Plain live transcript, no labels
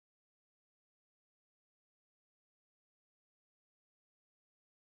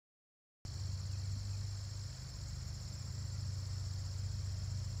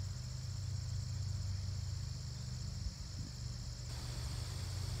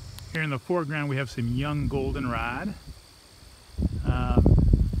Here in the foreground we have some young goldenrod.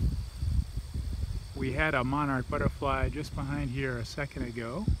 We had a monarch butterfly just behind here a second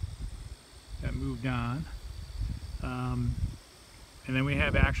ago that moved on. And then we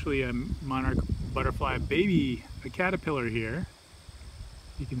have actually a monarch butterfly baby, a caterpillar here.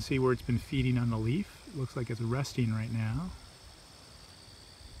 You can see where it's been feeding on the leaf. It looks like it's resting right now.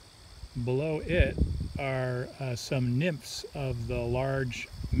 Below it are some nymphs of the large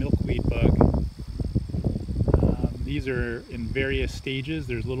milkweed bug. These are in various stages.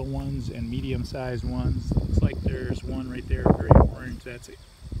 There's little ones and medium-sized ones. Looks like there's one right there, very orange, that's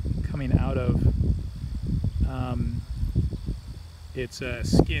coming out of its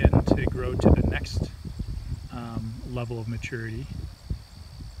skin to grow to the next level of maturity.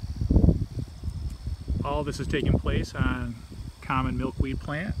 All this is taking place on common milkweed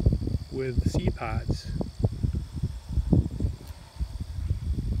plant with seed pods.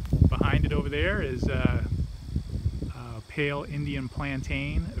 Behind it over there is pale Indian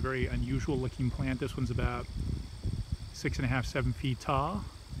plantain, a very unusual looking plant. This one's about 6.5, 7 feet tall.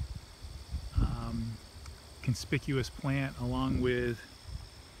 Conspicuous plant along with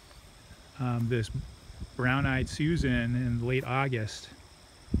this brown-eyed Susan in late August.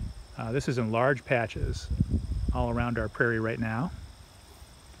 This is in large patches all around our prairie right now.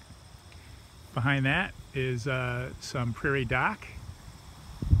 Behind that is some prairie dock.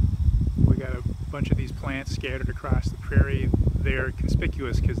 We got a bunch of these plants scattered across the prairie. They're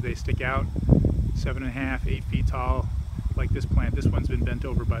conspicuous because they stick out 7.5, 8 feet tall, like this plant. This one's been bent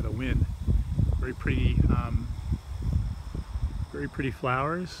over by the wind. Very pretty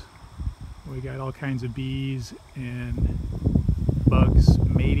flowers. We got all kinds of bees and bugs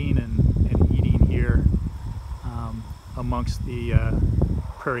mating and eating here amongst the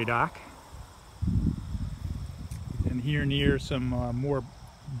prairie dock. And here near some more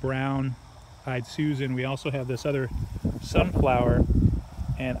brown-eyed Susan, we also have this other sunflower,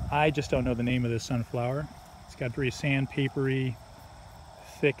 and I just don't know the name of this sunflower. It's got very sandpapery,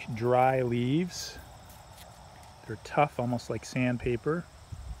 thick, dry leaves. They're tough, almost like sandpaper.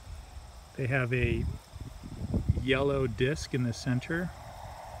 They have a yellow disc in the center,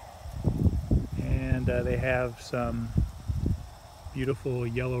 and they have some beautiful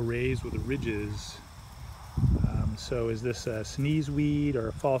yellow rays with ridges. So is this a sneezeweed or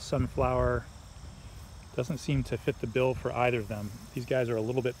a false sunflower? Doesn't seem to fit the bill for either of them. These guys are a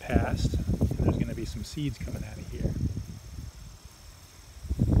little bit past, and there's going to be some seeds coming out of here.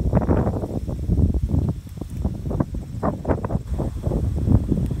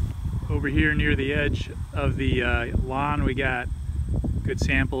 Over here near the edge of the lawn, we got good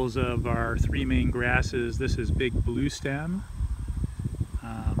samples of our three main grasses. This is big blue stem,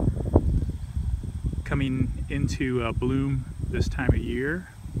 coming into bloom this time of year.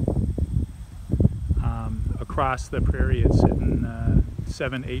 Across the prairie, it's sitting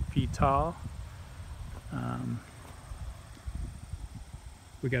 7-8 feet tall.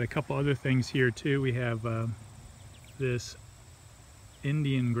 We got a couple other things here too. We have this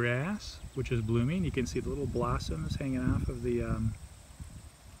Indian grass, which is blooming. You can see the little blossoms hanging off of the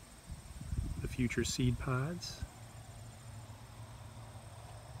future seed pods.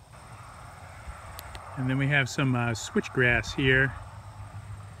 And then we have some switchgrass here,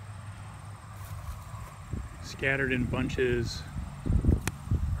 scattered in bunches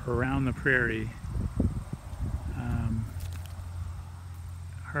around the prairie.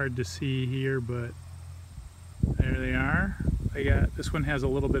 Hard to see here, but there they are. This one has a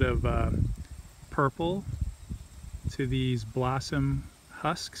little bit of purple to these blossom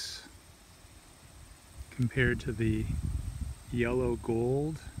husks compared to the yellow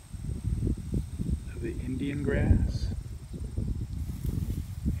gold of the Indian grass,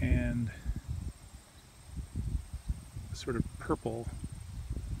 and sort of purple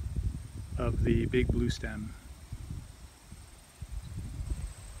of the big blue stem.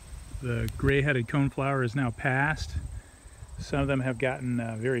 The gray-headed coneflower is now past. Some of them have gotten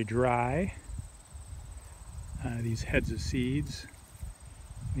very dry, these heads of seeds.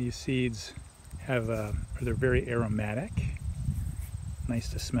 These seeds they're very aromatic, nice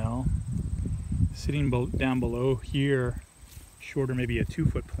to smell. Sitting down below here, shorter, maybe a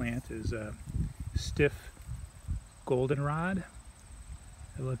 2-foot plant, is a stiff goldenrod.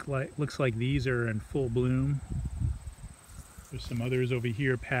 It looks like these are in full bloom. There's some others over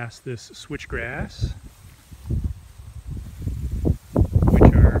here past this switchgrass,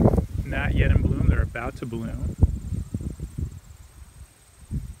 which are not yet in bloom. They're about to bloom.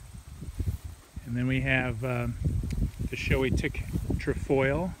 And then we have the showy tick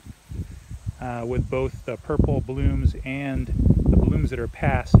trefoil with both the purple blooms and the blue blooms that are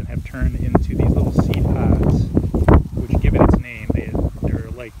past and have turned into these little seed pods, which give it its name. They're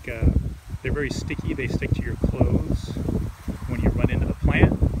like, they're very sticky. They stick to your clothes when you run into the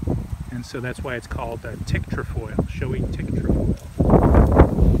plant. And so that's why it's called tick trefoil, showy tick trefoil.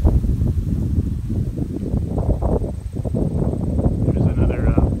 There's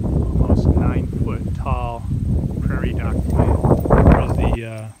another almost 9-foot tall prairie dock plant. There's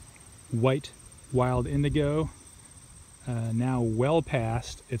the white wild indigo, now well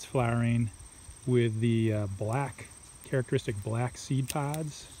past its flowering, with the black, characteristic black seed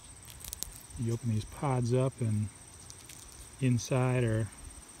pods. You open these pods up and inside are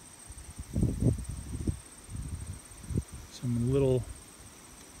some little,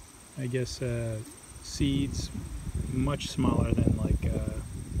 I guess, seeds, much smaller than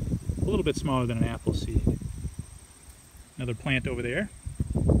a little bit smaller than an apple seed. Another plant over there,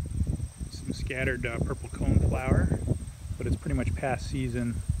 some scattered purple cone flower, but it's pretty much past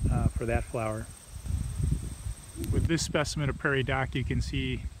season for that flower. With this specimen of prairie dock, you can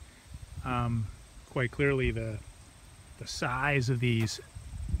see quite clearly the size of these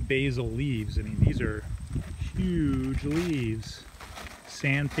basal leaves. I mean, these are huge leaves,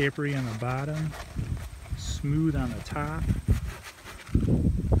 sandpapery on the bottom, smooth on the top.